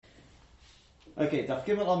Okay, Daf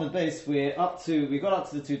Gimel Amud Beis. We got up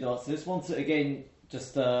to the two dots. I just want to again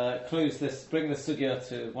just close this, bring the sugya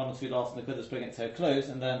to one or two last nekudas, bring it to a close,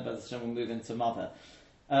 and then Bez Hashem we'll move into Mother.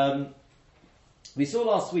 We saw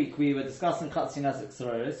last week, we were discussing Chatzi Nezek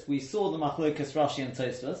Sororis. We saw the Machlokas Rashi and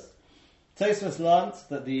Tosfos. Tosfos learned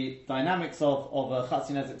that the dynamics of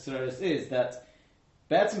Chatzi Nezek Sororis is that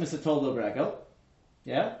Be'etzim is a Toldo Regel.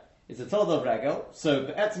 Yeah? It's a Toldo Regel. So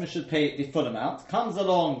Be'etzim should pay the full amount. Comes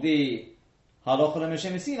along the Halacha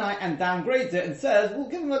L'Moshe Sinai and downgrades it and says, we'll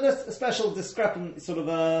give him a special discrepant sort of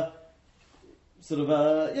a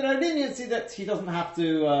leniency that he doesn't have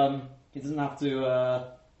to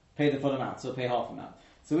pay the full amount, so pay half amount.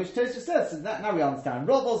 So which Tosfos says, so that now we understand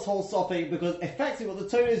Rav's whole sopping, because effectively what the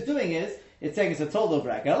Torah is doing is, it's saying it's a told of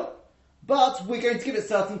regel, but we're going to give it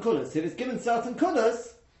certain colours. If it's given certain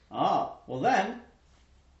colours, well then,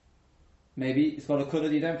 maybe it's got a colour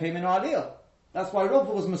that you don't pay min aliyah. That's why Rav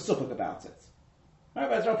was masupik about it. Right,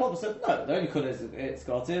 whereas Rav Papa said, no, the only colour it's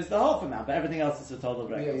got is the half amount, but everything else is a told of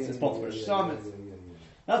regel. It's possible.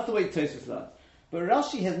 That's the way Tosfos learned. But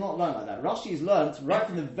Rashi has not learned like that. Rashi has learned right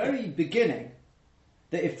from the very beginning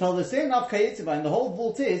that if Toldosein Nav Kayetiva and the whole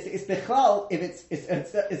vault is, it's Bechlal if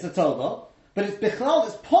it's a Toldo, but it's Bechlal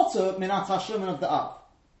that's Potter Minat Hashlumen of the Av.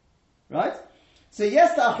 Right? So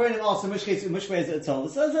yes, the Achronim asked in which way is it a Toldo?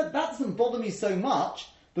 So that doesn't bother me so much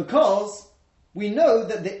because we know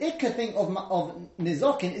that the Ikka thing of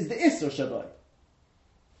Nizokin is the Isra Shabai.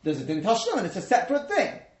 There's a Din Hashlumen, it's a separate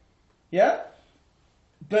thing. Yeah?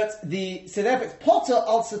 But so therefore it's Potter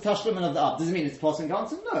also Tashlumen of the Ab. Does it mean it's Potter and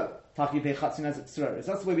answer? No. Taki pei Chatzi Nezek Sororis.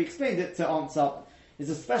 That's the way we explained it to answer. It's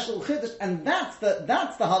a special chiddush, and that's the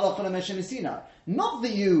halacha l'Moshe Sinai. Not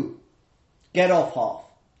that you get off half.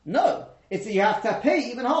 No, it's that you have to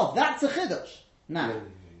pay even half. That's a chiddush. Now,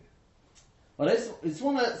 but I just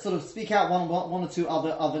want to sort of speak out one or two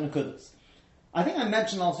other nekudas. I think I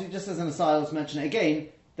mentioned last week, just as an aside, I'll just mention it again.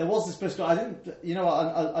 There was this brisket. I didn't. You know what?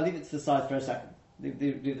 I'll leave it to the side for a second.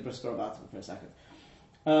 Leave the brisket about it for a second.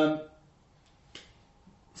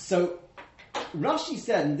 So Rashi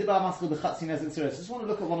said in Dibar Maskil B'Chatzi Nezek Sororis. I just want to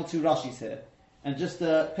look at one or two Rashis here and just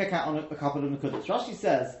pick out on a couple of nekudas. Rashi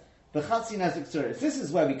says B'Chatzi Nezek Sororis. This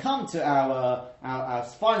is where we come to our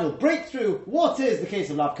final breakthrough. What is the case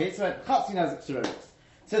of Lav Kate? So Chatzi Nezek Sororis.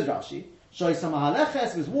 Says Rashi. Shoy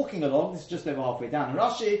Samahaleches was walking along. This is just over halfway down in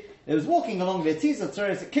Rashi. It was walking along the Atiz of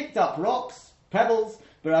Sororis. It kicked up rocks, pebbles,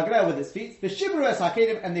 B'Ragreh with its feet. The Shibru Es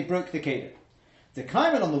HaKedim, and they broke the Kedim. The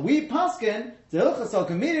Kaiman on the weed paskin, the Hilchas Al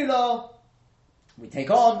we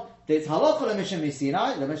take on the Halacha L'Moshe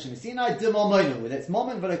Sinai, D'Mamoinu, with its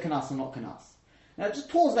Momen V'lo Kanas and not Kanas. Now just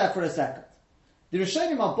pause there for a second. The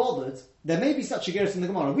Rishonim are bothered. There may be such a gerus in the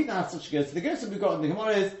Gemara. We don't have such a gerus. The gerus that we've got in the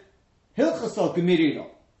Gemara is Hilchas Al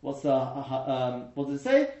What's the what does it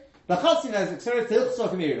say? B'Chatzi Nezek Sororis Hilchas Al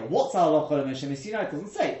What's Halacha L'Moshe Sinai? It doesn't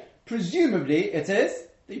say. Presumably it is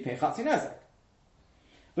that you pay Chatzi Nezek.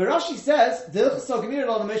 But Rashi says, it's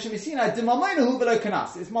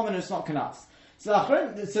Momen, it's not Kanas. So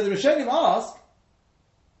the Rishonim ask,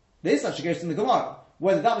 there is such a gerus in the Gemara.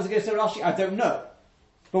 Whether that was a gerus of Rashi, I don't know.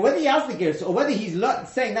 But whether he has the gerus, or whether he's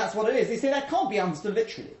saying that's what it is, they say that can't be understood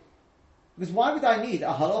literally. Because why would I need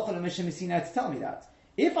a halacha l'Moshe Sinai to tell me that?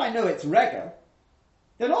 If I know it's regel,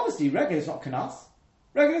 then obviously regel is not Kanas.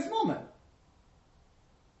 Regel is Momen.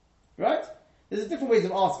 Right? There's different ways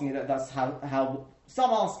of asking it. That's how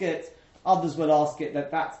some ask it, others will ask it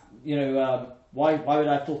that's, why would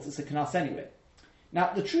I have thought it's a Kanas anyway?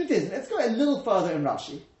 Now, the truth is, let's go a little further in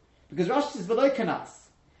Rashi, because Rashi says, V'lo Kanas.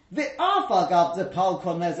 V'afa gav de pal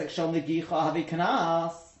kol nezek shal negicha havi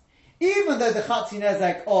Kanas. Even though the Chatzi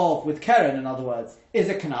Nezek of, with Keren, in other words, is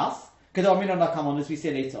a Kanas, Kedar Minon Lakamon, as we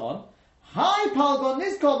see later on, Hai pal gon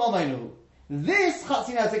nizkol momenuhu. This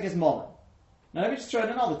Chatzi Nezek is Momen. Now, let me just throw in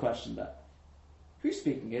another question there. Who's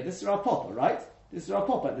speaking here? This is Rav Papa, right? This is Rav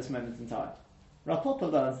Papa at this moment in time. Rav Papa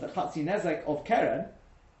learns that Chatzi Nezek of Keren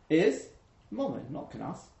is Momen, not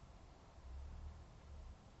Kanas.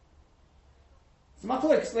 So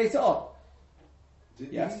Machlokes later on.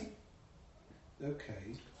 Yes?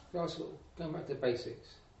 Okay. Guys, going back to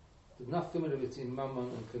basics. The nafkamah between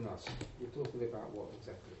Mammon and Kanas. You're talking about what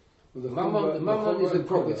exactly? Well, the Mammon is a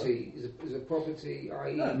property. Is a property,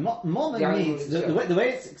 i.e. No, Mammon means the way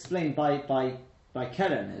it's explained by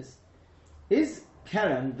Keren is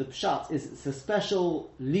Keren, the pshat, it's a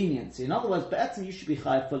special leniency. In other words, be'etzim you should be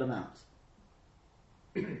chayav full amount.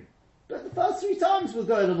 But the first 3 times will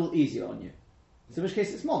go a little easier on you. So in which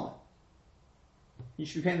case it's Momen. You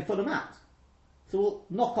should be paying the full amount. So we'll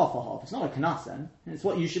knock off a half. It's not a Kanas then. It's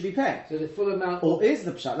what you should be paying. So the full amount... Or is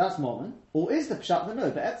the pshat, that's Momen, or is the pshat that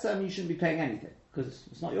no, be'etzim you shouldn't be paying anything. because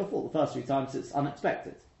it's not your fault. The first 3 times it's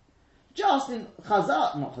unexpected. Just in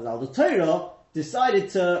the Torah decided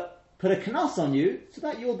to put a knas on you so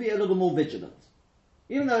that you'll be a little more vigilant.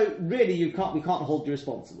 Even though really we can't hold you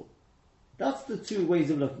responsible. That's the 2 ways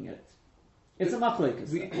of looking at it. It's a machlokes.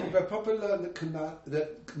 We probably learn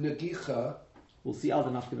that Nagicha We'll see other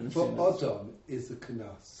nafkamin for Odom is the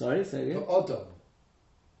Knas. Sorry, say again. For Odom.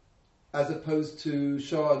 As opposed to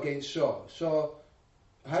Shah against Shah. Shah,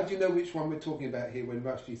 how do you know which one we're talking about here when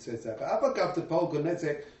Rashi says that? But Abagav to Pol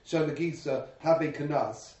Gonezek Shah Nagisa have a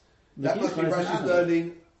Knas. That must be Rashi's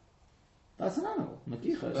learning. That's an animal.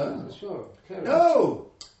 Nagicha is an animal. Sure. No!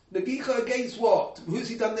 Nagicha against what? Who's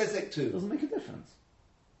he done Nezek to? Doesn't make a difference.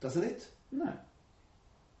 Doesn't it? No.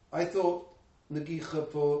 I thought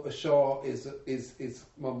Nagicha for a Shah is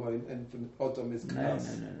Mamoin and for Odom is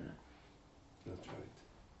Knas. No. That's right.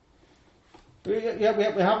 We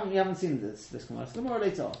haven't seen this commercial. The more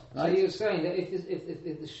later on. So you're saying that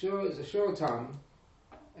if the shore is a short time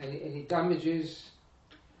and it damages,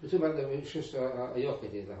 we're talking about the Rishus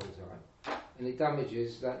Ayochid here the whole time, and it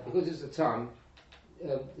damages that because it's a time,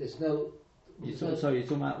 there's no. You're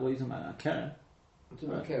talking about what are you talking about? Karen. I'm talking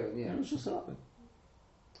about Karen, yeah. It's just up.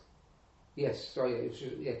 Yes, sorry,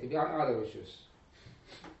 it could be either Rishus.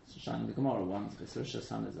 It's shining the Gemara ones. It's Rosh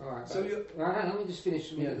Hashanah. All right. So let me just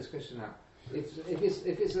finish this question out.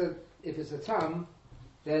 If it's a tam,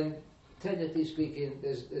 then technically speaking,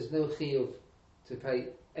 there's no chiyuv to pay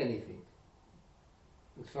anything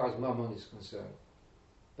as far as mammon is concerned.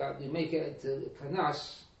 But you make it to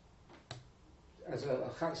kanas as a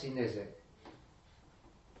chatzi nezek.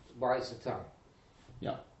 Why it's a tam?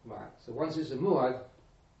 Yeah. Right. So once it's a muad,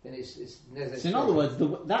 then it's nezek. So in other words,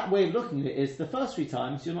 that way of looking at it is the first 3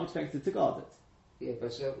 times you're not expected to guard it. Yeah,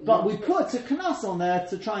 but we put a knas on there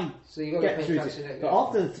to try and get through it. But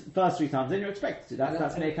after the first 3 times, then you're expected to.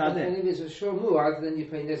 That's meikar din. And if it's a shor muad, then you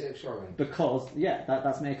pay nezek shorim. Because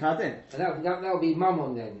that's meikar din. And that'll be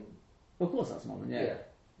mammon then. Of course, that's mammon. Yeah.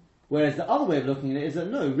 Whereas the other way of looking at it is that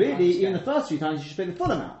no, really, even the first 3 times you should pay the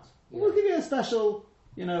full amount. Yeah. We'll give you a special,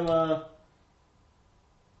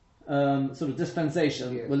 sort of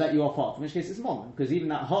dispensation. Yes. We'll let you off half. In which case, it's mammon because even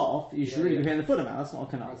that half you should really be paying the full amount. That's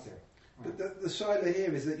not a knas. Okay. But the shaila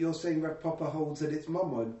here is that you're saying Rav Papa holds that it's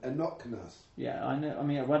Mammon and not Knas. Yeah, I know. I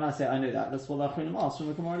mean, when I say I know that, that's what the Achronim asked from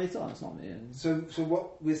the Gemara later on. It's not me. So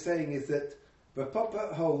what we're saying is that Rav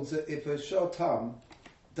Papa holds that if a Shah Tam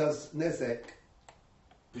does Nezek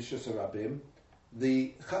B'Shus Rabim,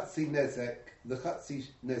 the Chatzi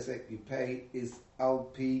Nezek you pay is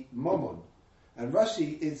Al Pi Mammon. And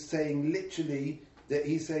Rashi is saying literally that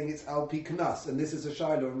he's saying it's Al Pi Knas, and this is a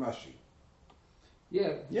shaila in Rashi.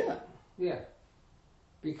 Yeah,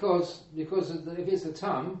 because if it's a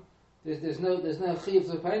tam, there's no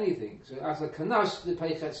chiyuv to pay anything. So as a kanash, they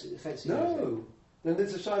pay chetzi. No, then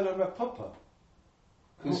there's a shaila Rav Papa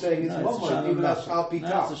who's saying it's mammon even as al pi tam.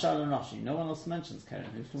 No, it's a shaila Rashi. No one else mentions Karen.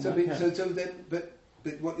 So then, but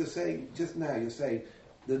what you're saying just now, you're saying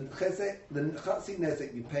the chatzi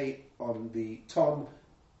nezek you pay on the tom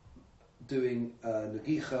doing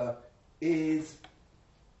nagicha is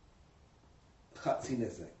chatzi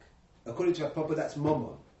nezek. According to Rav Papa, that's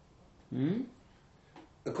mammon.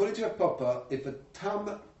 According to Rav Papa, if a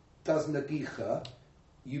tam does nagicha,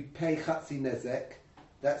 you pay chatzi nezek.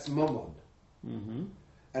 That's mammon. Mm-hmm.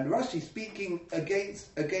 And Rashi speaking against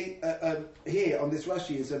here on this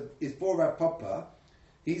Rashi is for Rav Papa.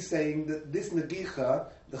 He's saying that this nagicha,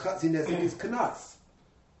 the chatzi nezek, is knas.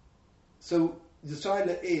 So the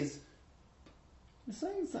shaila is. He's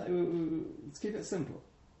saying let's keep it simple.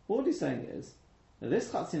 All he's saying is. This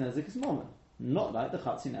Chatzi Nezek is Mammon, not like the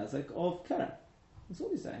Chatzi Nezek of Keren. That's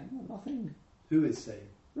all he's saying. No, nothing. Who is saying?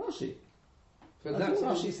 Rashi. But that's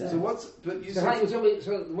what Rashi says. So what's? But you so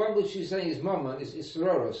the one which she's saying is Mammon is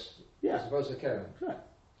Sororos. Yeah. As opposed to Keren. Correct.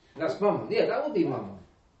 That's Mammon. Yeah, that would be Mammon.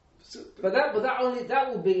 So, but that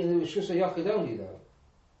will be in the Rishus Yachid only though.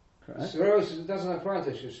 Correct. Sororos doesn't apply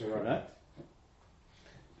to Rishus Yachid. Correct.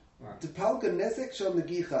 Right. The Palga Nezek Shal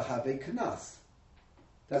Nagicha have a Knas.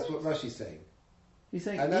 That's what Rashi's saying. He's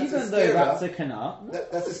saying even though that's a kana,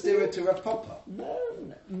 that's a stira to Rav Papa. No.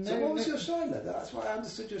 So what was your shaila? That's why I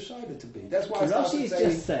understood your shaila to be. That's why I Rashi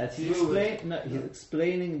just said he's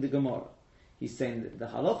explaining the Gemara. He's saying that the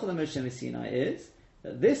halacha of the Moshe Sinai is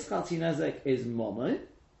that this chatzi nezek is mammon,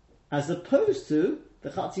 as opposed to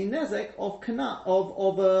the chatzi nezek of kana of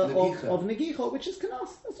negicha, which is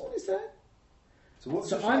kanas. That's all he's saying.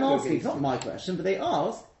 So I'm asking, it's not my question, but they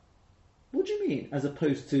ask, what do you mean as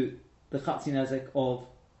opposed to the chatzi nezek of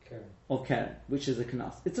Keren, which is a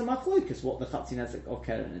kanas? It's a machloikus what the chatzi nezek of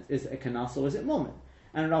Keren is. Is it a kanas or is it mammon?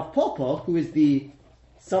 And Rav Papa, who is the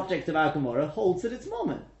subject of our Gemara, holds that it's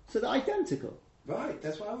moment. So they're identical. Right,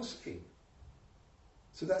 that's what I was saying.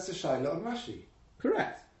 So that's a Shaila on Rashi.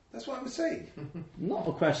 Correct. That's what I was saying. Not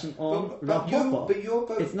a question on But Rav Papa. but you're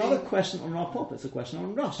both It's not a question on Rav Papa, it's a question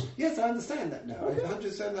on Rashi. Yes, I understand that now. Okay.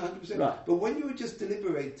 100%. Right. But when you were just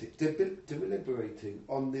deliberating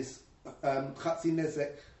on this Chatzi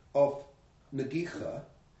Nezek of Nagicha,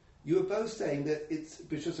 you were both saying that it's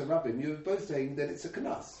Bishus Rabbim. You were both saying that it's a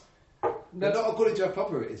Kanas. No, not according to our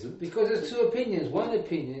Papa, it isn't. Because there's two opinions. One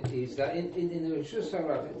opinion is that in the Rishus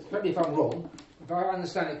HaRabim, correct me if I'm wrong, if I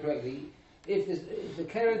understand it correctly, if the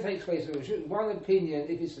Keren takes place in Rishus, one opinion,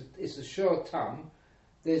 if it's a short tam,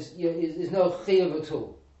 there's no chiyuv at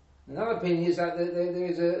all. Another opinion is that there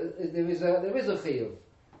is a chiyuv.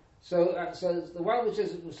 So the one which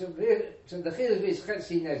is so the chiyuv is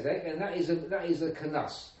chetzi nezek, and that is a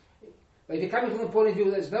kanas. But if you're coming from the point of view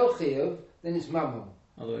that there's no chiyuv, then it's mammon.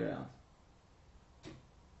 Other way around.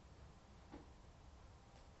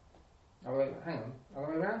 Hang on, all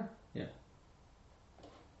the way around. Yeah.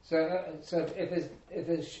 So if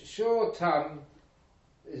there's short tam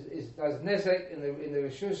is nezek in the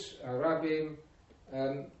Rishus HaRabim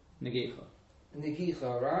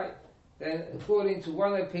Negicha, right? Then according to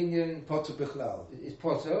one opinion, Potter Bichlal. is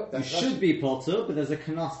Potter. You should be Potter, but there's a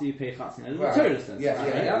Kanas that you pay Chatzin. There's Right. a Torah sense. Yeah,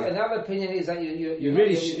 right? yeah. Another opinion is that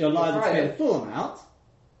You're liable to pay the full amount,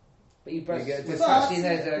 but you press You get a the discount. Chatzin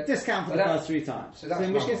as but a discount for but the that- first 3 times. so So, that's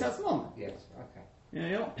in which case normal. that's normal. yes, okay.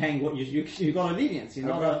 You're not paying what you got a leniency. You're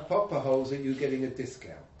not a Papa holds that you're getting a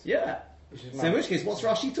discount. yeah. Which is So in which case, what's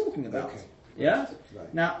Rashi talking about? Okay. Yeah.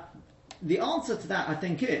 Right. Now, the answer to that, I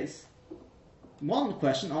think, is one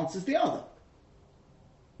question answers the other.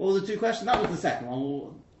 What were the 2 questions? That was the second one.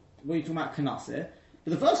 What are you talking about, Kanas here?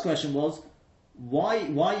 But the first question was, why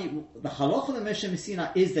the halacha of Moshe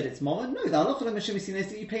Messina is that it's moment? No, the halacha of Moshe Messina is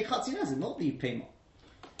that you pay Chatzin Nezek, not that you pay more.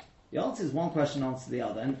 The answer is one question answers the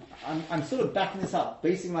other, and I'm sort of backing this up,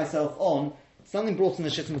 basing myself on something brought in the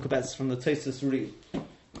Shittim Mukabetz from the Tosfos Ri,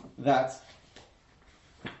 that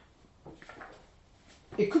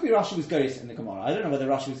it could be Rashi was Goris in the Gemara. I don't know whether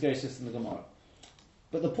Rashi was Goris in the Gemara.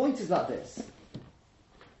 But the point is like this.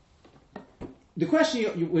 The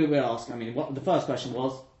question we were asking, the first question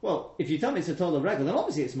was, well, if you tell me it's a total of Regel, then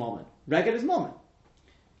obviously it's Moment. Regel is Moment.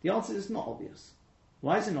 The answer is not obvious.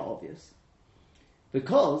 Why is it not obvious?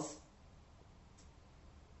 Because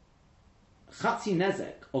Chatzi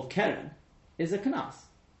Nezek of Keren is a Kanas.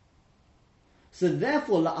 So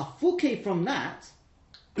therefore, La'afuke from that,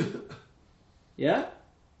 yeah,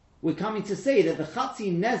 we're coming to say that the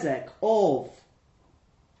Chatzi Nezek of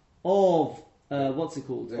what's it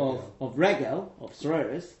called? Regel. Of Regel, of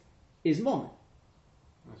Sororis, is Moment.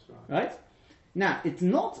 That's right. Right? Now, it's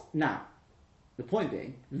not, the point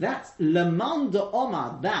being, that's Leman de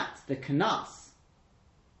Omar, that, the Kanas,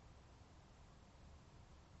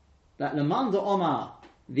 that Leman de Omar,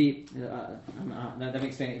 let me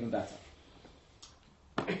explain it even better.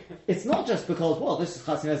 It's not just because, well, this is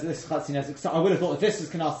Chatzi Nezek, this is Chatzi Nezek, so I would have thought if this is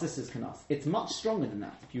Kanas, this is Kanas. It's much stronger than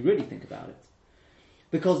that, if you really think about it.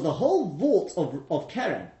 Because the whole vault of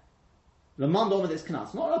Keren, Leman de Omar that's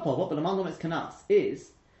Kanas, not Rapova, but Leman de Omar that's Kanas,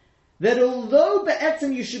 is that although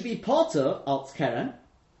Be'etzem you should be Potter, Alt Keren,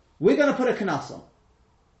 we're going to put a Kanas on.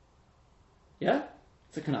 Yeah?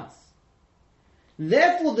 It's a Kanas.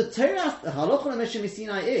 Therefore, the Torah, the Halacha Moshe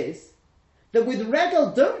Sinai is that with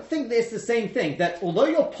Regel, don't think that it's the same thing. That although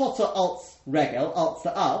you're Potter Alt Regel, Alt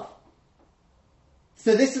Sa'av,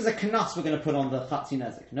 so this is a Kanas we're going to put on the Chatzi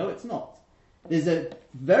Nezek. No, it's not. There's a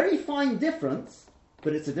very fine difference,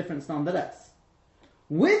 but it's a difference nonetheless.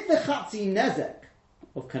 With the Chatzi Nezek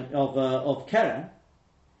of Keren,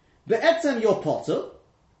 Be'etzem you're Potter,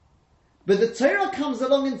 but the Torah comes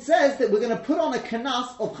along and says that we're going to put on a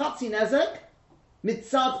Kanas of Chatzi Nezek,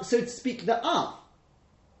 mitzad, so to speak, the Av.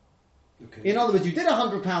 Okay. In other words, you did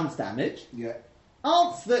 £100 damage. Yeah.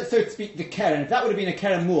 So to speak, the Keren. If that would have been a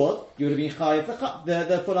Keren Muad, you would have been chayiv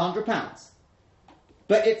the full £100.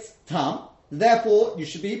 But it's Tam, therefore you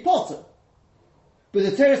should be Potter. But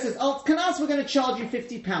the Torah says, Alt Kanas, we're going to charge you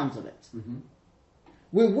 £50 of it. Mm-hmm.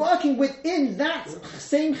 We're working within that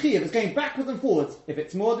same chiyuv. It's going backwards and forwards. If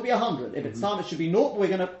it's more, to be 100. If it's Tam, it should be 0. We're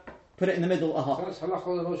going to put it in the middle, a So half. that's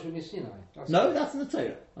halacha of Moshe Sinai. No, that's in the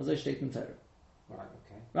Torah. As I state in the Torah. Right,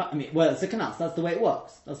 okay. Right? It's a kanas. That's the way it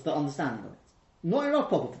works. That's the understanding of it. Not in Rav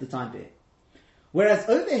Papa for the time being. Whereas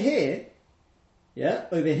over here,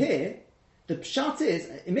 the pshat is,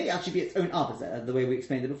 it may actually be its own opposite, the way we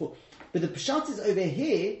explained it before. But the pshat is over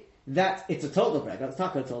here that it's a total regel, it's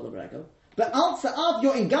taka total regel. But al sa'av,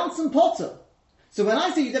 you're in Gansen Potter. So when I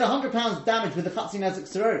say you did £100 damage with the Chatzi Nezek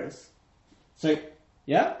Sororis, so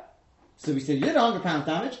So we said you did £100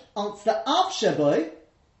 damage. Als the Av Shaboy,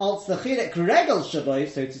 als the Chirek Regel Shaboy,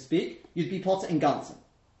 so to speak, you'd be potter in Gansen.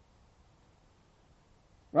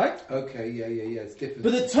 Right? Okay, yeah, it's different.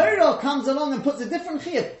 But the Torah comes along and puts a different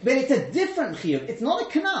chiyuv. But it's a different chiyuv. It's not a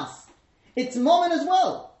knas. It's momen as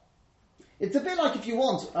well. It's a bit like if you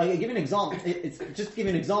want, I'll give you an example. It's just to give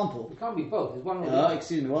you an example. It can't be both. It's one or the other.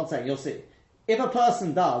 Excuse me, one second, you'll see. If a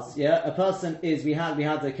person does, a person is, we had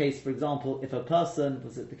a case, for example, if a person,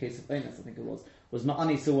 was it the case of Enes, I think it was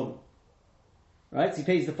Ma'ani Sawun. Right? So he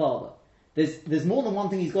pays the father. There's more than one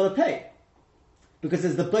thing he's got to pay. Because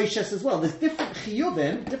there's the Boishes as well. There's different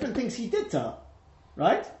chiyuvim, different things he did to her.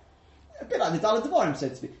 Right? A bit like the Dalet Devarim, so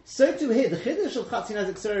to speak. So to here, the Chiddush of Chatzi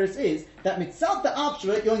Nezek Tzureres is that mitzad the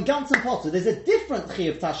Avshra, you're in Gansen Potter. There's a different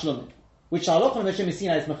chiyuv Tashlumim, which Halacha L'Meshem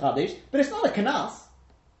Misina is Mechadish, but it's not a Kanas.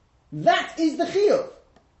 That is the chiyuv.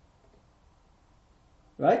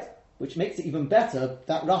 Right? Which makes it even better,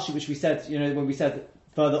 that Rashi which we said, when we said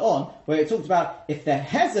further on, where it talks about if the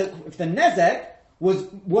Nezek was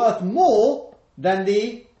worth more than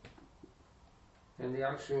the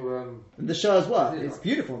actual the show's worth. It's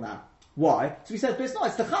beautiful now. Why? So we said, but it's not.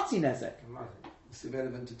 It's the Chatzi Nezek. It's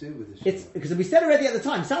irrelevant to do with this. It's because we said already at the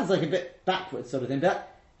time. Sounds like a bit backwards sort of thing. That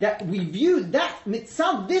we view that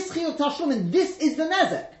mitzvah, this chiyuv tashlum, and this is the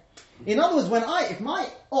Nezek. In other words, if my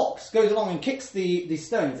ox goes along and kicks the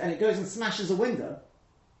stones and it goes and smashes a window,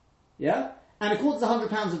 and it causes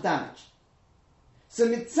 £100 of damage. So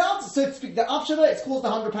mitzvah, so to speak, the Avshava, it's caused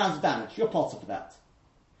 £100 of damage. You're potter for that.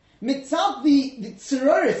 Mitzvah, the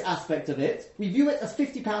tzuroris aspect of it, we view it as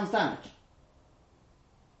 £50 damage.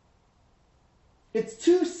 It's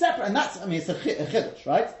two separate, and it's a chiddush,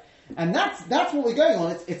 right? And that's what we're going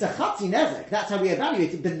on. It's a chatzi nezek. That's how we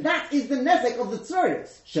evaluate it. But that is the nezek of the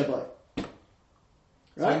tzuroris shaboy.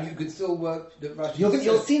 Right? So you could still work the Rashi.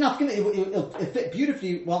 You'll see enough. It'll fit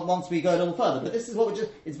beautifully once we go a little further. But this is what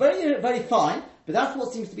it's very, very fine, but that's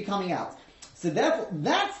what seems to be coming out. So therefore,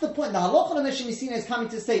 that's the point. The Halacha L'Meshem Misina is coming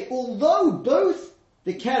to say, although both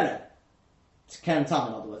the Keren Tam in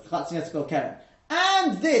other words, the Chatzi Nezek Keren,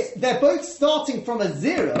 and this, they're both starting from a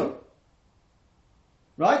zero,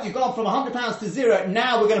 right? You've gone from £100 to zero,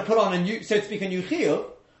 now we're going to put on a new, so to speak, a new chiyuv.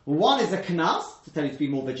 One is a knas, to tell you to be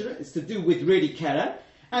more vigilant. It's to do with really keren.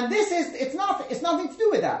 And this is, it's nothing to do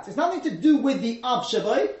with that. It's nothing to do with the Av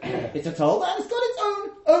Shavoi. It's a Torah, and it's got its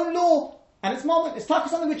own law. And it's moment, it's like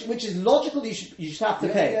something which is logical, you should have to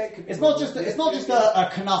pay. It's not just a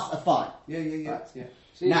knas, a fine. Yeah.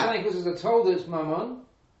 So you're saying because it's a Torah, it's mammon,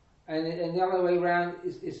 and the other way around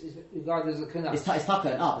is regarded as a knas. It's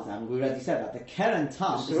taka and up, as we already said that. The keren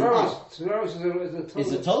tam is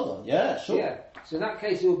a Torah. Yeah, sure. Yeah. So in that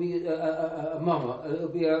case, it will be a mama. It will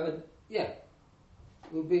be It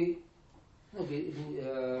will be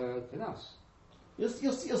knas. You'll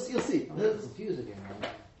see. I'm confused again.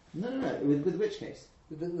 No. With which case?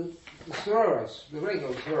 The Soros, the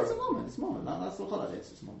regular Soros. It's moment. That's what holiday is.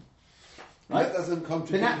 It's moment. Right? That doesn't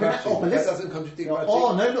contradict Rashi. That doesn't contradict Rashi.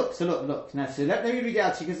 Oh no! Look. Now, so let me read it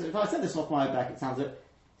out to you, because if I said this off my back, it sounds like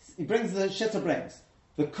he brings the Shetta brings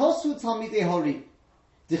the Kosu Talmidei Hori.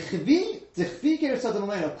 The chvi gersa of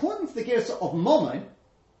Momon, according to the gersa of Momon,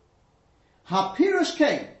 ha-pirush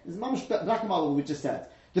came. This is Mamash Black and what we just said.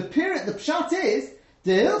 The pshat is,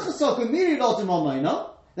 the hilchasok umiri lo de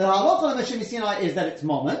Momona, the halacha L'Meshem Misina is that it's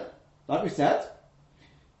Momon, like we said.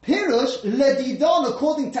 Pirush ledidon,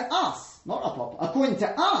 according to us, not Apop, according to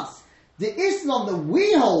us, the Islam that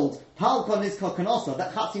we hold, halkon is kanosa,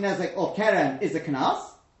 that Chatzi Nezek or Keren is a kanas.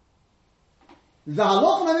 The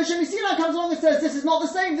Halacha L'Meshem Misina comes along and says, this is not the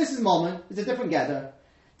same, this is Momon, it's a different gather.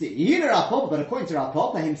 The Ira Rapop, but according to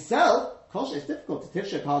Rapop himself, Kosha, it's difficult to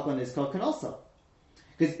Tifshek Halkon is Kokan also.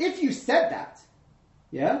 Because if you said that,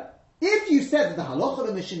 if you said that the Halacha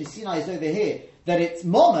L'Meshem Misina is over here, that it's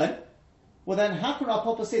Momon, well then how can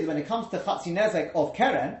Rapop say that when it comes to Chatzi Nezek of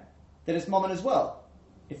Keren, that it's Momon as well?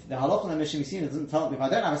 If the Halacha L'Meshem Misina doesn't tell me, if I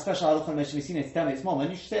don't have a special Halacha L'Meshem Misina to tell me it's Momon,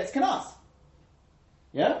 you should say it's Kanas.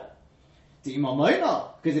 Yeah?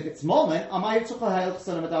 Because if it's moment, why would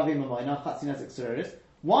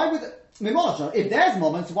if there's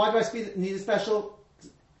moments, why do I need a special?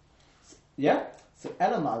 Yeah. So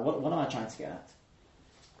Elamai, what am I trying to get at?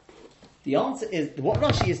 The answer is what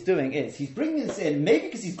Rashi is doing is he's bringing this in maybe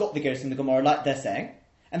because he's got the Gerus in the Gemara like they're saying,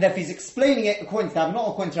 and therefore he's explaining it according to that, not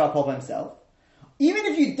according to Rapop himself. Even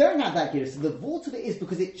if you don't have that Gerus, the vault of it is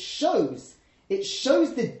because it shows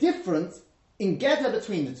the difference in Geder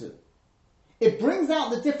between the two. It brings out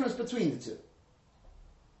the difference between the two.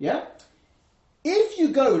 Yeah? If you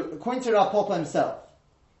go according to Rav Papa himself,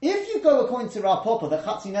 if you go according to Rav Papa, the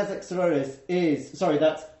Chatzi Nezek Sororis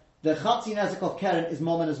that the Chatzi Nezek of Keren is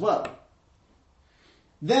Momon as well.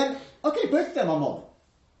 then, okay, both of them are Momen.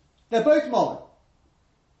 They're both Momen.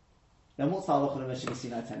 Then what's Halacha and Meshach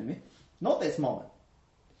Sinai telling me? Not that it's Momen.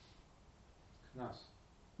 Knas.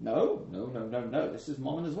 No. This is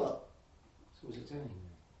Momen as well. So what's it telling you?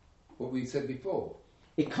 What we said before.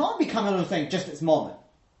 It can't be coming on and saying just it's Momen.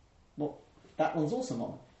 Well, that one's also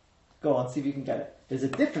Momen. Go on, see if you can get it. There's a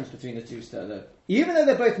difference between the two still, though. Even though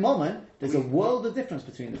they're both Momen, there's a world of difference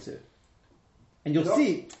between the two. And you'll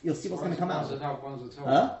see what's going to come out. One's a dove, one's a told.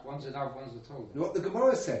 Huh? One's a dove, one's a told. What the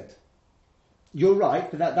Gemara said. You're right,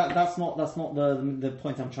 but that's not the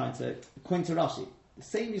point I'm trying to. According to Rashi, the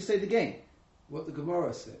same you say the game. What the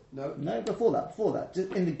Gemara said. No. No, before that.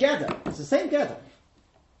 Just in the Geder, it's the same Geder.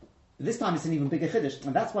 This time it's an even bigger Chiddush,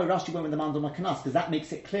 and that's why Rashi went with the Mandom HaKanas, because that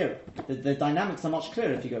makes it clearer. The dynamics are much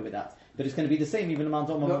clearer if you go with that. But it's going to be the same even in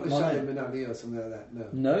Mandom Not the Shalim HaKanas. Ben Ali or something like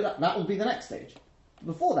that, no. No, that will be the next stage.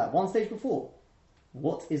 Before that, one stage before.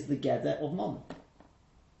 What is the Geder of Mom?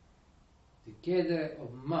 The Geder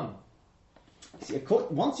of Mum. See,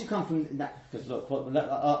 once you come from that, because look,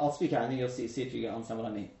 I'll speak out and then you'll see if you understand what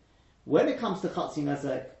I mean. When it comes to Chatzi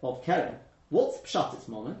Nezek of Keren, what's Pshat its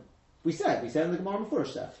moment? We said in the Gemara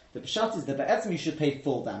Mefurish there, the Pshat is that Be'etzim you should pay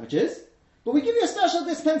full damages, but we give you a special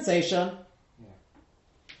dispensation. Yeah.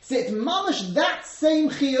 So it's mamash that same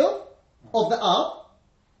chiyuv of the up,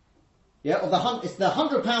 it's the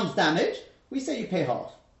 £100 damage. We say you pay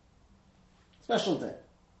half. Special day.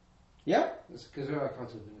 Yeah? It's Gezerah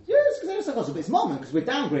Kotov. Yeah, it's because but it's moment because we're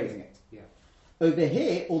downgrading it. Yeah. Over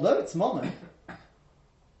here, although it's moment,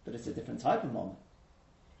 but it's a different type of moment.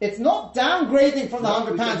 It's not downgrading from the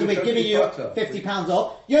 £100 and we're giving you £50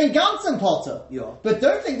 off. You're in Gansen Potter. Yeah. But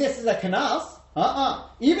don't think this is a kanas.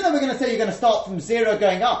 Even though we're going to say you're going to start from zero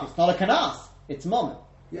going up, it's not a kanas. It's moment.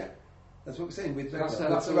 Yeah. That's what we're saying. With That's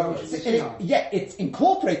that's the the Rashi. it's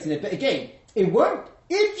incorporating it, but again, it won't.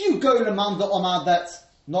 If you go to Manda Omar, that's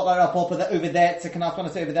not like Rapapa, that over there, it's a kanas. When I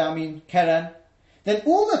say over there, I mean Keren. Then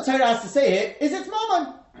all the Torah has to say here is it's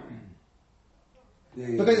moment.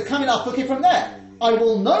 Because it's coming up looking from there. I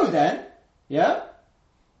will know then, yeah?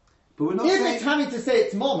 But we're not If saying... it's having to say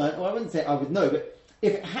it's moment, or I wouldn't say I would know, but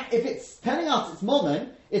if it's telling us it's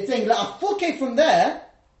moment, it's saying la'afuke from there,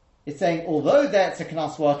 it's saying although that's a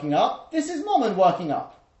knas working up, this is moment working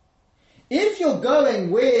up. If you're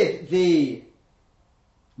going with the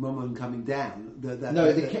Moment coming down. The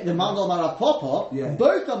mandal marapapa, Yeah.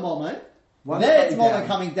 both are moment. One's There it's coming moment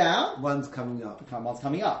down. coming down. One's coming up. One's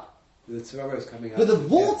coming up. The Tzorah is coming up. But the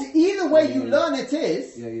vault, either way you Yeah. learn it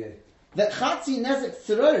is Yeah. that Chatzi Nezek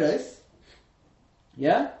Tzororis,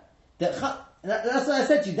 yeah? That's what I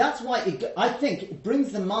said to you. That's why I think it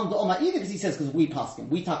brings the Manda Omar, either because he says, because we paskin,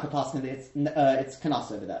 we taka paskin, it's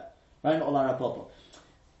Kanas over there, right? Not Olara Popo.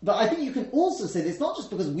 But I think you can also say that it's not just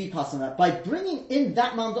because we pass on that. By bringing in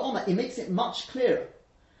that Manda Omar, it makes it much clearer.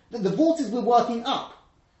 That the vault is we're working up.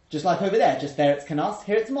 Just like over there, just there it's Kanas,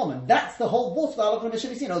 here it's Moment. That's the whole vault of the Halakha should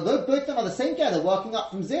be seen. Although both of them are the same gather, working up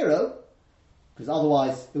from zero, because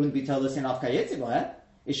otherwise it wouldn't be told us in Afkayetzi,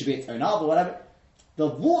 it should be its own Av or whatever. The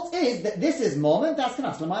vault is that this is Moment, that's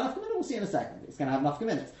Kanas. Lamai Nafka Minute, we'll see in a second. It's going to have Nafka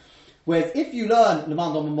Minutes. Whereas if you learn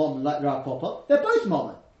Lamand on Moment like Rav Papa, they're both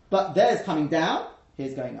Moment. But there's coming down,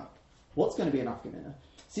 here's going up. What's going to be an Nafka Minute?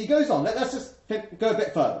 So he goes on, let's just go a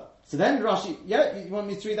bit further. So then Rashi, you want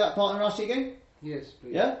me to read that part in Rashi again? Yes,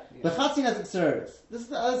 please. Yeah? But Chatzi Nezek Tzeroris. This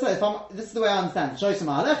is the way I understand it. Shoysa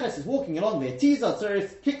Ma'aleches is walking along there. Tiza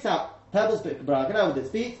Tzeroris kicks out pebbles, with its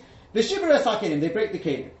feet. V'shibares HaKelim, they break the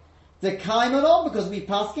kelim. The Kaimanon, because we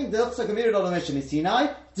pass him, Dilch Sogamir Olam Eshem Sinai,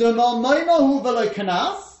 D'Mamayna Hu V'lo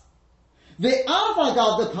Kanas,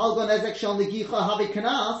 V'Avagav the Palgon Nezek Shon Legicha Have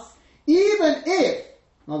Kanas, even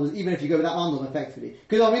if you go with that mandal effectively.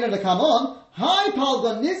 Because I mean to come on, Hi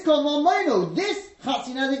Palgon Niskon Mamayno, this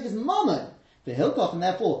Chatzi Nezek is Mammon. The Hilkoch, and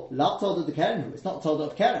therefore, Lap told of the Keren, it's not told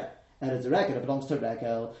of Keren. And it's a regel, it belongs to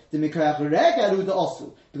regel. The Mikayach regel the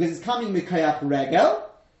osu. Because it's coming Mikayach regel,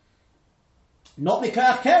 not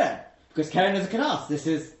Mikayach Keren. Because Keren is a Kanas. This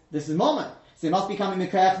is moment. So it must be coming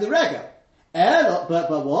Mikayach the regel.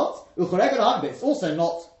 But what? It's also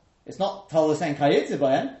not, it's not told the same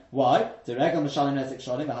Kayitzibayan. Why? The regel Mishalim Nezek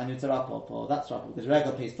Shalim, V'hanyu Terapop. That's right. Because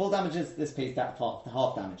regel pays full damages, this pays that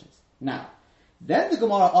half damages. Now, then the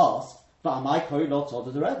Gemara asks, but am I koi lo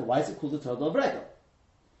told the regel? Why is it called the told of regel?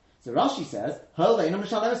 So Rashi says,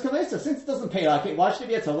 since it doesn't pay like it, why should it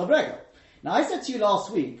be a told of regel? Now I said to you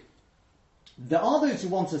last week, there are those who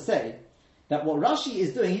want to say that what Rashi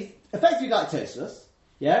is doing, he's effectively like Tosfos,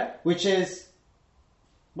 yeah, which is,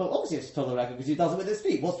 well, obviously it's told of regel because he does it with his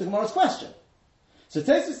feet. What's the Gemara's question? So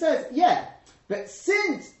Tosfos says, yeah, but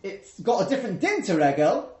since it's got a different din to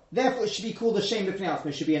regel, therefore it should be called a shem b'fnei atzmo,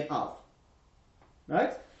 it should be an av.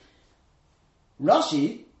 Right?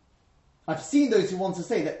 Rashi, I've seen those who want to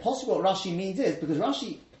say that possibly what Rashi means is, because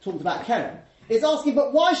Rashi talked about Keren, is asking,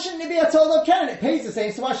 but why shouldn't it be a total of Keren? It pays the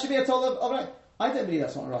same, so why should it be a total of I don't believe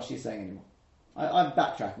that's what Rashi is saying anymore. I'm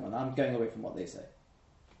backtracking on that. I'm going away from what they say.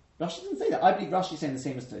 Rashi doesn't say that. I believe Rashi is saying the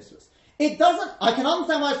same as Tosfos. It doesn't, I can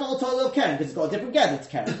understand why it's not a total of Keren, because it's got a different gather to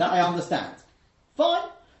Keren. That I understand. Fine.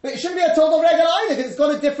 But it shouldn't be a total of Regel either,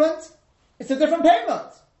 because it's a different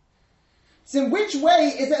payment. So in which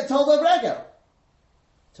way is it a total of Regel?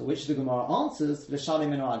 To which the Gemara answers, L'shalim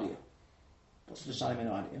Minu Aliyah. What's L'shalim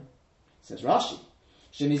Minu Aliyah? Says Rashi.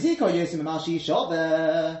 Shemiziko Yosim Amashi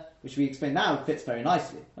Shabeh, which we explain now, fits very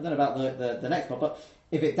nicely. I don't know about the next part, but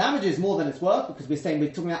if it damages more than it's worth, because we're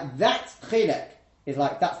talking about that chilek, is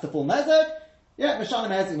like, that's the full mezek, yeah, Mishalim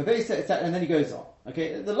Mezek, Mavesa, etc., and then he goes on.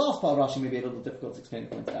 Okay, the last part of Rashi may be a little difficult to explain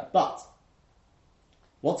and point it out, but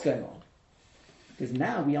what's going on? Because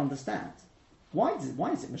now we understand. Why is it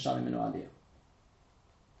Mishalim Minu Aliyah?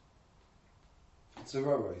 It's a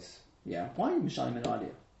row race. Yeah, why Mishalim Minu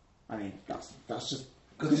Aliyah? I mean, that's just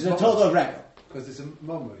because it's a total regal. Because it's a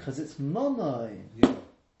momoi. Because it's momoi. Yeah.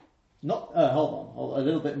 Not hold on, a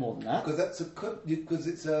little bit more than that.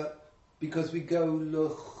 Because we go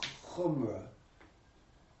l'chumra,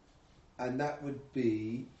 and that would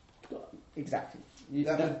be exactly.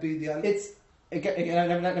 Would be the. It's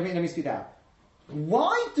again. Let me speak out.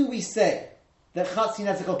 Why do we say that Chatzi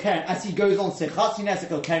Nezek Keren, as he goes on to say Chatzi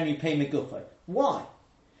Nezek Keren, you pay Megufay? Why?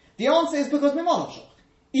 The answer is because Mimonoshach.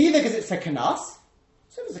 Either because it's a kanas,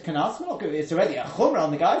 so if it's a kanas, we're not going. It's already a chumrah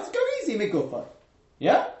on the guy. So go easy, Megufay.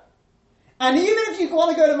 Yeah. And even if you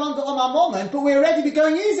want to go to on our moment, but we're already be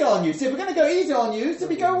going easy on you. So if we're going to go easy on you, so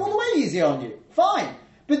we go all the way easy on you. Fine.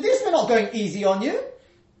 But this we're not going easy on you.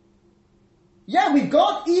 Yeah, we've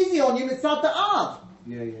got easy on you mitzad the av.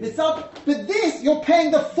 But this, you're paying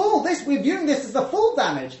the full. This, we're viewing this as the full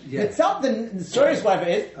damage. Mitzad the surish, whatever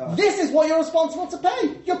it is, this is what you're responsible to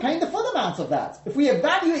pay. You're paying the full amount of that. If we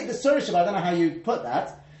evaluate the surish, I don't know how you put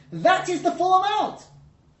that, that is the full amount.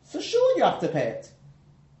 So sure you have to pay it.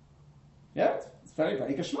 Yeah, it's very,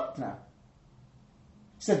 very geschmack now.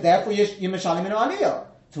 So therefore, you're Mishalim Minu Aliyah.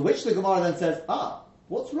 To which the Gemara then says,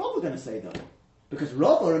 what's Rava going to say though? Because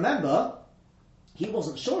Rava, remember, he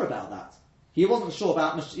wasn't sure about that. He wasn't sure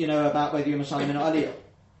about whether you're Mishalim Minu Aliyah.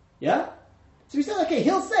 Yeah? So he said, okay,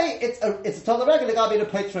 he'll say it's a Tola Regel Gabi to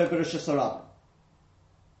Petro Berush Sarabim.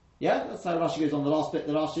 Yeah, that's how Rashi goes on the last bit.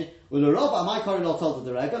 The Rashi, well, the Rava, my Kori Lo told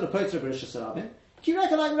the Regel, the Petro Berush Sarabim. Ki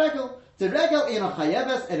Regel like Regel. The regel in a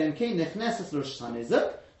chayeves erenkein nechneses l'rosh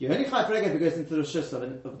hanizuk. You only chayev regel if it goes into the rosh of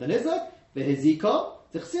the nizuk. V'heziko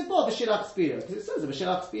t'chsiv bo b'shilach spiro, because it says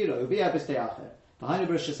b'shilach spiro u'biyah b'stei acher behind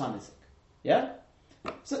the rosh hanizuk. Yeah.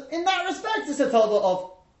 So in that respect, it's a total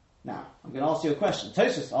of. Now I'm going to ask you a question.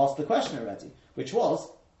 Tosfos asked the question already, which was,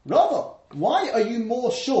 Rava, why are you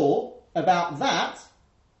more sure about that,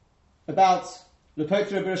 about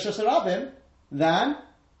l'potra b'rosh hashanah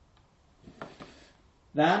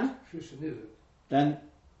than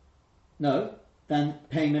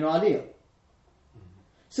paying Minu Aliyah.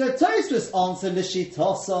 So Tosfos answered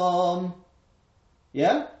l'shitosam.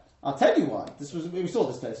 Yeah, I'll tell you why. We saw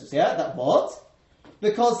this Tosfos. Yeah, that what?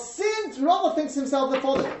 Because since Rava thinks himself the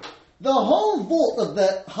following, the whole vault of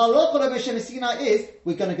the halakha Rabbi Shemesina is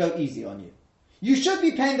we're going to go easy on you. You should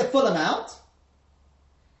be paying the full amount.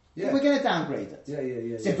 Yeah. We're going to downgrade it.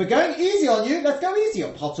 Yeah. So if we're going easy on you, let's go easy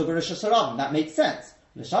on Potter Berush Hashanah. That makes sense.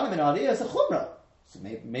 L'shalim Minu Aliyah is a chumrah. So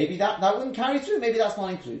maybe that wouldn't carry through. Maybe that's not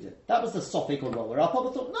included. That was the Sophic or Roller. Our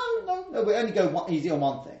Papa thought, no, we only go easy on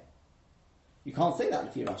one thing. You can't say that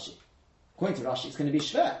if you're Rashi. According to Rashi, it's going to be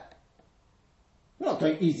shver. We're not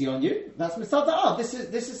going easy on you. That's Misad Da'av. This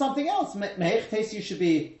is something else. Me'ech Tesi, you should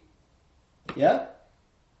be. Yeah?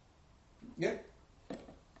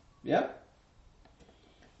 Yeah?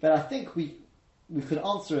 But I think we could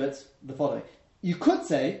answer it the following. You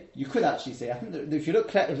could actually say, I think that if you look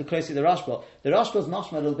closely at the Rashba's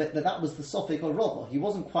mashma a little bit, that was the Sophic or Rava. He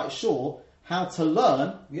wasn't quite sure how to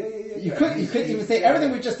learn. You could even say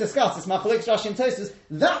everything we just discussed, it's Machalek, Rashi and Tosfos,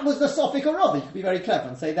 that was the Sophic or Rava. You could be very clever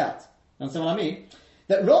and say that. You understand what I mean?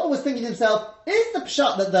 That Rava was thinking to himself, is the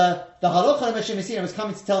pshat that the Halacha of Moshe Messina was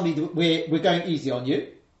coming to tell me that we're going easy on you?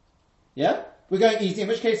 Yeah? We're going easy, in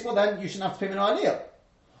which case, well then, you shouldn't have to pay Minu Aliyah.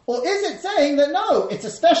 Or is it saying that no, it's a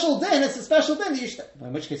special din that you should,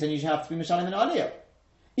 in which case then you should have to be Mishalim Minu Aliyah.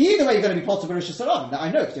 Either way you're going to be Potter Berush Hashanah. Now I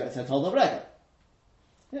know, because it's a told of Regel.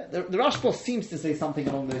 Yeah, the Rashba seems to say something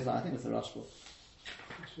along those lines. I think it's the Rashba.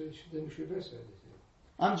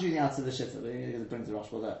 I'm doing out of the Shitta, but it brings the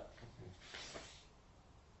Rashba there.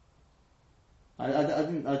 I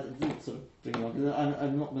didn't sort of bring you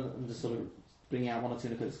on. I'm just sort of bringing out one or two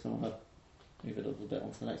nickels, because I want to move it a little bit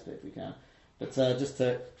onto the next bit if we can. But just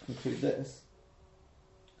to conclude this,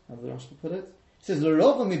 how did the Rashba put it? It says,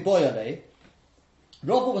 L'Rova mi boyale,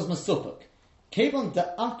 Rova was masupuk. Kevon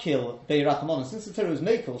de akil beirachmonon, since the Torah was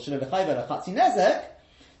mekel, shelo lechai be'erachatzi nezek,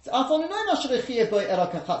 so afon no ma shelo lechai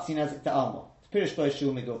be'erachatzi nezek de almo. Pirish boy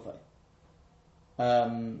shu migofay.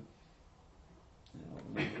 Wasn't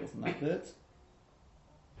that good?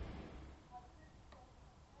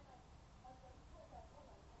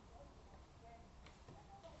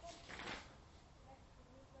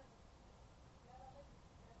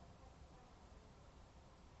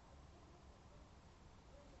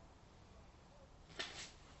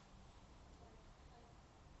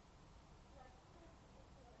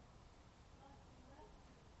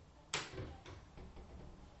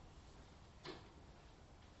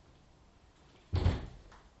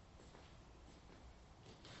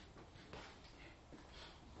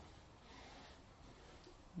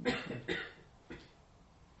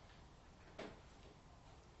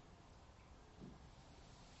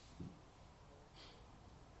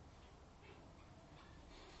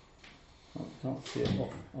 Can't see it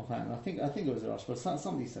offhand. I think it was a rush, but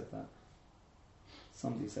somebody said that.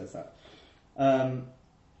 Somebody says that.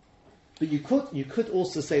 But you could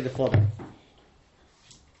also say the following.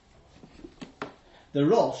 The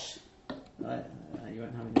Rosh, right? You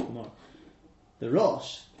won't have any Gemara. The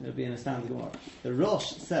Rosh, it'll be in a standard Gemara. The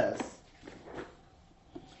Rosh says,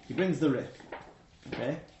 he brings the Rif,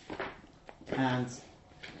 okay, and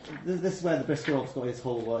this is where the Briskerol's got his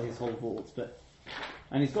whole vaults, but.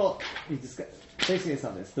 And basically it's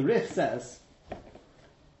like this. The Rif says,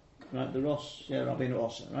 right, the Rosh, Rabbeinu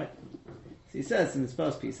Osher, right? So he says in his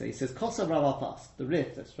first piece, he says, Kosa Rav Alpas, the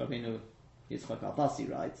Rif, that's Rabbeinu Yitzchak Alpas, he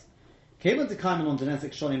writes, Kevon de Kaiman on the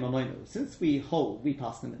Nezek Sholim Amoinu. Since we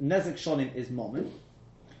pass them, Nezek Sholim is Momin,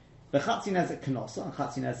 the Chatzi Nezek Kanosa, and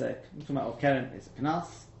Chatzi Nezek, from our Keren is a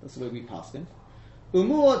Kanas, that's the way we pass them.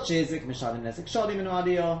 Umuot Jezik Mishalim Nezek Sholim in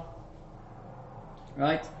Aliyah,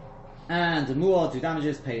 right? And the muad who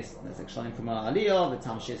damages pays nezek shalim from our aliyah, the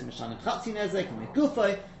tam sheis mishalim chatzi nezek and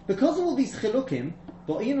megufay. Because of all these chilukim,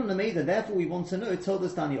 but in on the meida, therefore we want to know told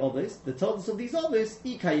us Dani obvious, the told us of these obvious,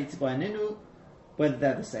 ikayit ba'aninu, whether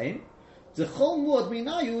they're the same. The chol muad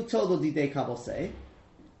minayu told us didei kabel say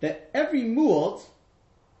that every muad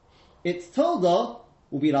its tolda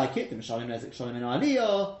will be like it. The mishalim nezek shalim in our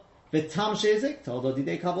aliyah, the tam sheisik told us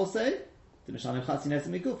didei kabel say the mishalim chatzi nezek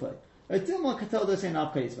megufay. And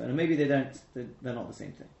maybe they're not the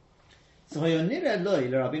same thing. So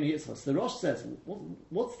the Rosh says,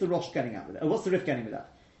 what's the Rosh getting at with that? What's the Rif getting with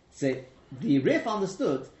that? Say the Rif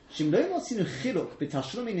understood if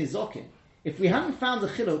we hadn't found a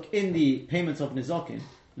chiluk in the payment of nizokin,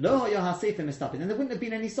 then there wouldn't have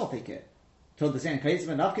been any sofik here. Told the same case,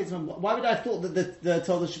 why would I have thought that the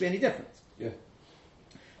Torah should be any different? Yeah.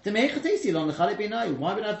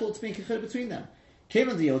 Why would I have thought to make a chiluk between them? Since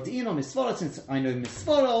I know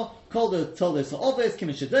Misvara, called the Toldos are obvious,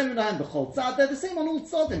 they're the same on all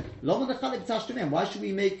Tzadim. Why should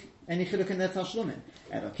we make any chiluk in their Tashlumin?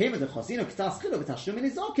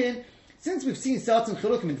 Since we've seen certain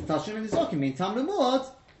chilukim in the Tashlumin and Nizokim, mean Tam Lemuad,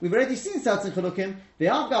 we've already seen certain chilukim, they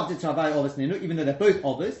are Gavdit Travai obvious Ninu, even though they're both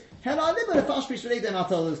obvious. What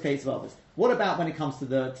about when it comes to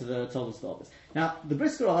the Toldos obvious? Now, the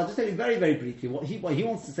Brisker, I'll just tell you very, very briefly, what he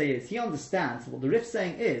wants to say is, he understands, what the Rif's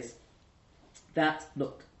saying is, that,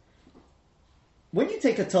 look, when you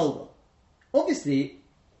take a Tolda, obviously,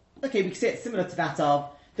 okay, we can say it's similar to that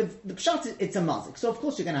of, the Pshat, it's a mazik, so of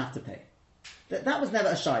course you're going to have to pay. That was never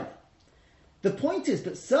a shayla. The point is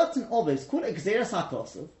that certain ovis, call it Gzeras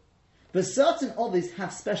HaKosov, but certain ovis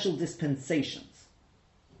have special dispensations.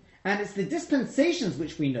 And it's the dispensations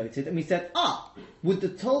which we noted, and we said, would the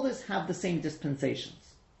Toldas have the same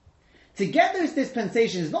dispensations? To get those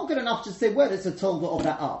dispensations is not good enough to say, well, it's a Tolda of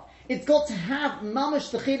that Av. It's got to have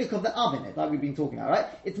mamash the chiluk of the Av in it, like we've been talking about, right?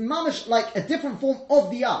 It's mamash like a different form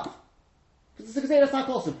of the Av. It's a Gzeras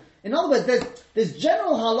HaKosov. In other words, there's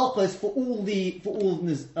general halachas for all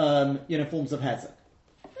forms of hezek.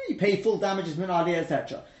 You pay full damages, minadi,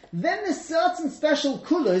 etc. Then there's certain special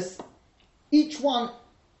kulas, each one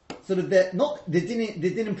sort of not the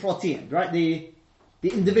din protein, right? The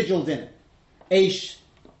individual din. Eish,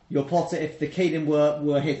 your potter if the kedim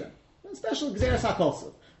were hidden. And special gzeras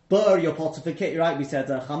hakosov. Bur, your potter for kedim, right? We said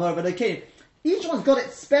chamor over the kedim. Each one's got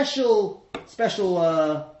its special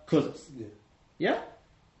kulas. Yeah.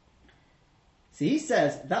 So he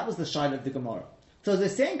says that was the shaila of the Gemara. So they're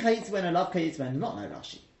saying kayitzven and love kayitzven, not no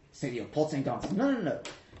Rashi. Say you're potting guns. No.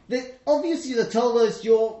 Obviously the Torah is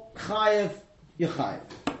your chayev.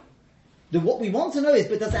 what we want to know is,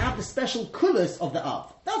 but does it have the special colours of the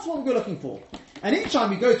Av? That's what we're looking for. And each time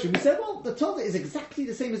we go through, we say, well, the Torah is exactly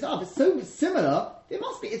the same as the Av. It's so similar, it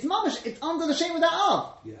must be. It's mamash, it's under the shame of that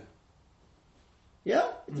Av. Yeah. Yeah?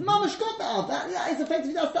 It's mamash got the Av. That is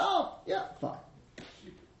effectively, that's the Av. Yeah, fine.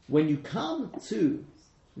 When you come to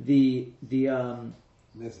the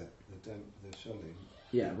Nezek, the sholim.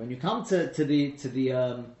 yeah, when you come to the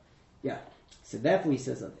so therefore he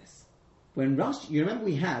says like this. When Rashi, you remember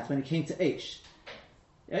we had when it came to Eish.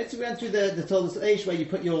 Yeah, so we went through the Toldus of Eish where you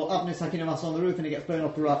put your Avnei Sakin Mas on the roof and it gets blown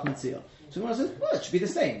off Barach Metzia. So one says, well, it should be the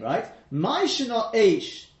same, right? My Shana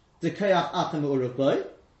Eish the Kayach Achem Uruboy.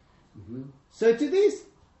 So to these.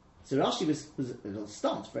 So Rashi was a little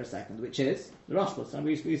stumped for a second, which is the Rashba. And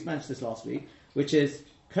we mentioned this last week, which is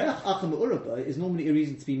Kayach Achem Uruboy is normally a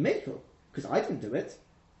reason to be makel because I didn't do it.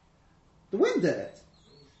 The wind did it.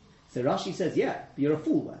 So Rashi says, yeah, but you're a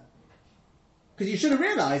fool then. Because you should have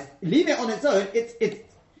realised, leaving it on its own,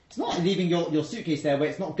 it's not leaving your suitcase there where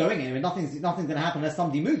it's not going anywhere, nothing's going to happen unless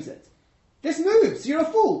somebody moves it. This moves, you're a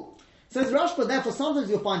fool. Says Rashba, therefore sometimes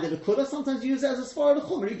you'll find it a kula, sometimes you use it as a svara of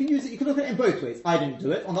chumrah. You can use it, you can look at it in both ways. I didn't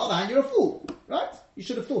do it, on the other hand you're a fool. Right? You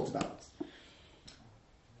should have thought about it.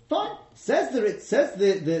 Fine. Says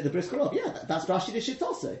the Brisker Rav, yeah, that's Rashi the shit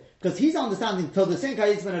also. Because he's understanding till the same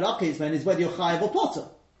Kayitzman and Rav Kayitzman is whether you're chayav or potter.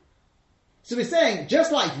 So we're saying,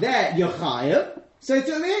 just like there you're chayav, so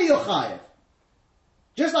to over here you're chayav.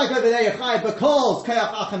 Just like over there you're chayav because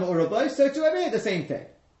kayach achem uraboy, so to over here the same thing.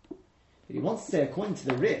 But he wants to say, according to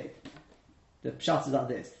the Rib, the pshat is like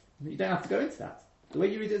this. You don't have to go into that. The way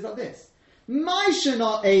you read it is like this. Maisha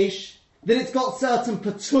not eish, that it's got certain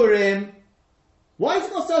paturim. Why has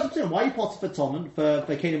it got certain paturim? Why are you potter for Tommen,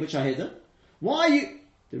 for Kenim which are hidden? Why are you...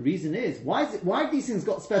 The reason is, why have these things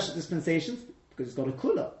got special dispensations? Because it's got a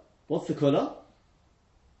kula. What's the kula?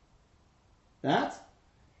 That?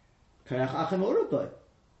 Kayach achem uruboy.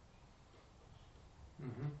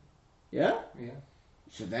 Yeah? Yeah.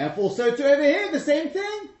 So therefore, so to over here, the same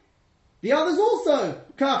thing. The others also.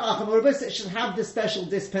 Kayach achem uruboy, so it should have the special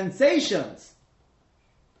dispensations.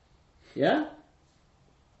 Yeah?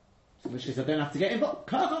 So in which case I don't have to get involved.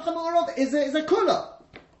 Kayach achem uruboy is a kula.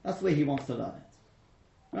 That's the way he wants to learn it.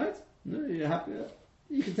 Right? No, you're happy with that?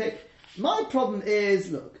 You can take... My problem is,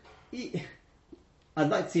 look, I'd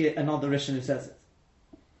like to see another Rishon who says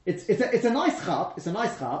it. It's a nice chap,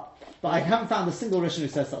 but I haven't found a single Rishon who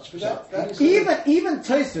says such a pshat. Even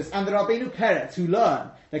Tosfos and the Rabbeinu Peretz who learn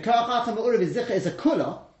that Kayach achem u'urav is a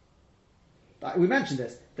kula. We mentioned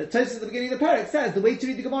this. That Tosfos at the beginning of the Peretz says the way to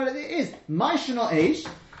read the Gemara is Maisha not eish,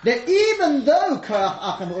 that even though Kayach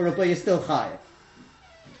achem u'urav is still chayav.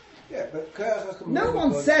 Yeah, but no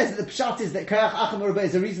one says that the pshat is that Kayach achem u'urav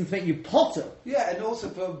is a reason to make you potter. Yeah, and also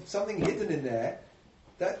for something hidden in there,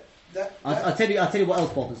 I'll tell you what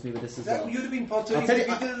else bothers me with this as well. You'd have been potter. I'll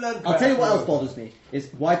tell you what else bothers me is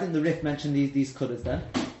why didn't the Rif mention these kudas then?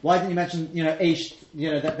 Why didn't you mention Eish?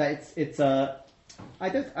 That it's I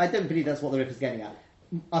don't believe that's what the Rif is getting at.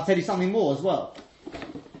 I'll tell you something more as well.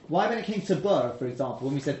 Why when it came to Bur, for example,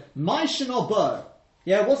 when we said Maishan or Bur,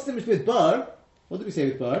 yeah, what's the difference with Bur? What did we say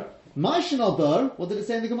with Bur? Maishan or Bur? What did it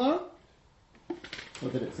say in the Gemara?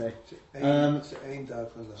 What did it say?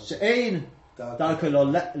 She'ein Darko lo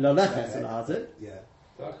leches el hazik. Yeah.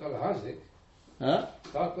 Darko l'hazik. Huh?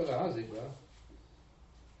 Darko l'hazik, well.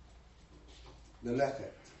 The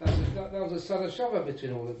lechet. That was a son of Shava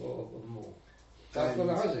between all of them all. Darko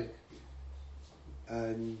l'hazik.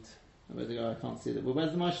 And... Where's the guy? I can't see that. Well,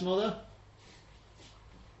 where's the Maishan order?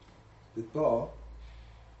 The bar.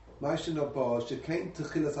 Maishan or bar. Shekein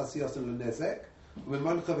techilas asiyos and l'nezek.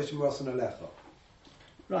 U'memancha v'shmarasan alecha.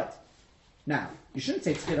 Right. Now, you shouldn't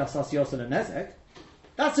say Tzchir Asas Yosel and Nezek.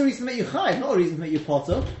 That's a reason to make you Chayiv, not a reason to make you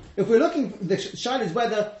Potter. If we're looking, the Shaila is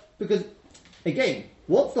whether, because, again,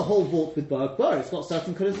 what's the whole vault with Bar? Bar, it's got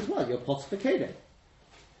certain colours as well. You're potificated.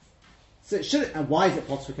 So it shouldn't, and why is it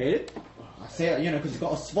potificated? I say, because it's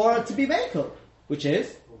got a svara to be makel, which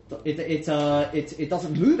is, it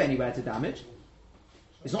doesn't move anywhere to damage.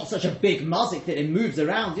 It's not such a big mazik that it moves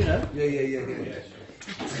around, Yeah.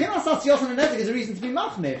 Tchilas Asiyos and Nezek is a reason to be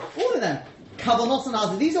machmir. All of them. Kavanot and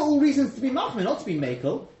Azir, these are all reasons to be machmir, not to be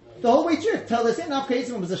makel. The whole way through. Tell us in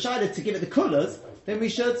Avkeitzim was a shayla to give it the colours, then we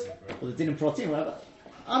should, or the din and protein, whatever.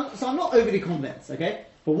 So I'm not overly convinced, okay?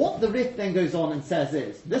 But what the Rif then goes on and says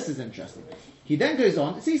is, this is interesting. He then goes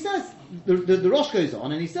on, so he says, the Rosh goes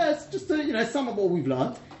on and he says, just to, sum up what we've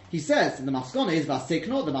learned, he says, and the Maskana is,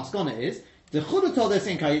 Vasikno, the Maskana is, the Chulu told us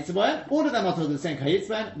in Kayitzben, all of them are told us in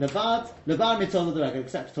Kayitzben, Levar mitol the Regel,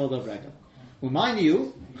 except told of Regel. Remind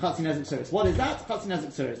you, Chatzi Nezik Suris. What is that? Chatzi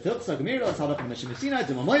Nezik Suris. Tilk Sagamiro, it's Halach and Mishim Messina,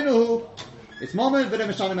 Dumamoinuhu. It's moment, but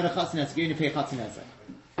Mishalim and a Chatzi Nezek. You only pay Chatzi Nezek.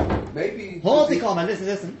 Maybe. Hold the comment.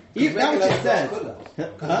 Listen. Even that which it says.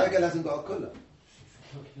 Because Regel hasn't got a colour.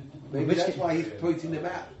 Maybe that's why he's pointing them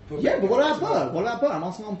out. Yeah, but what about Bur? I'm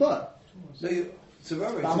asking on Bur. No,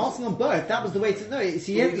 I'm asking on Bur if that was the way to know it.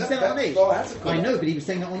 See, he said it on H. I know, but he was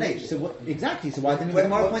saying it on H. So what, exactly. So why didn't the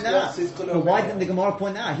Gemara point that out? But why didn't the Gemara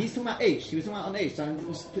point that out? He's talking about H. He was talking about on H.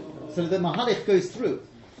 So the Mahalich goes through.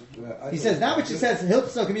 He says now, which it says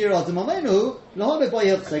Hilpsa Kamira Demamenu Lahomed Boy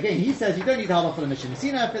Hilpsa. Again, he says you don't need to have for the mission.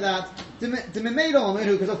 See now for that Demamenu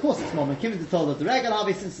Mamenu, because of course it's Moment. Kim is told of the Regel,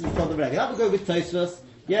 obviously since it's told of the Regel. That will go with Tosfos.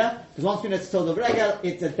 Yeah, because once we know it's told of Regel,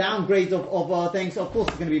 it's a downgrade of things, so of course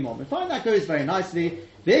it's going to be Moment. Fine, that goes very nicely.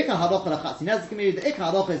 The Ikar Hadoch la Chatzi Nezek Kamira, the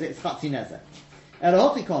Ikar Hadoch is it's Chatzi Nezek.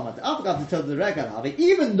 Elohochi comment, after the told of the Regel,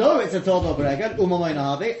 even though it's a told of Regel, Umamoin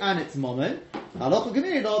and it's Moment, Halacha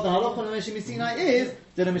Gemiri law, the halacha of Meshim Sinai is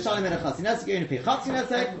that a Mishalim and a Chatzi Nezek, you only pay Chatzi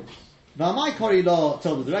Nezek. V'amai Kori law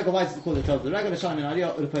told of the Regel, why is it called the told of the Regel? Mishalim and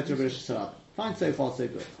Aliyah, Ulepotra B'Rish Sarab. Fine, so far so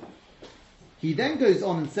good. He then goes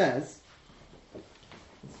on and says,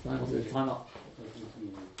 time up.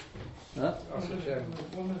 Huh?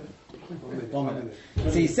 1 minute.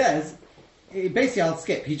 So he says, basically I'll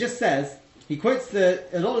skip. He just says, he quotes a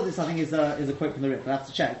lot of this I think is a quote from the Rif, I have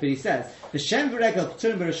to check, but he says, the Shem V'Regel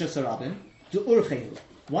P'turim B'Rish Sarabim,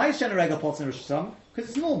 why is Shem Regel pots in Rosh Hashanah? Because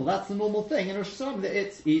it's normal. That's the normal thing in Rosh Hashanah that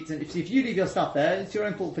it eats. And if you leave your stuff there, it's your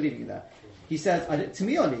own fault for leaving it there. He says, to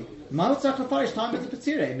me only, why do you have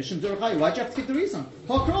to give the reason?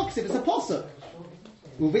 If it's a posuk.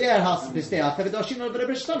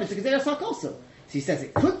 So he says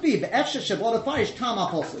it could be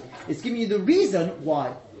it's giving you the reason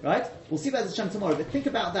why. Right? We'll see about the Shem tomorrow, but think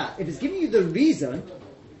about that. If it's giving you the reason,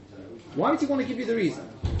 why would he want to give you the reason?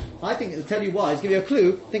 I think it'll tell you why. It's give you a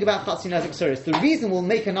clue. Think about Chatzi Nezek Suris. The reason will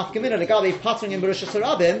make enough Gemina Legabe Patring in Berush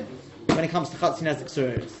Sarabim when it comes to Chatzi Nezek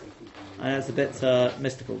Suris. I know it's a bit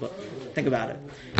mystical, but think about it.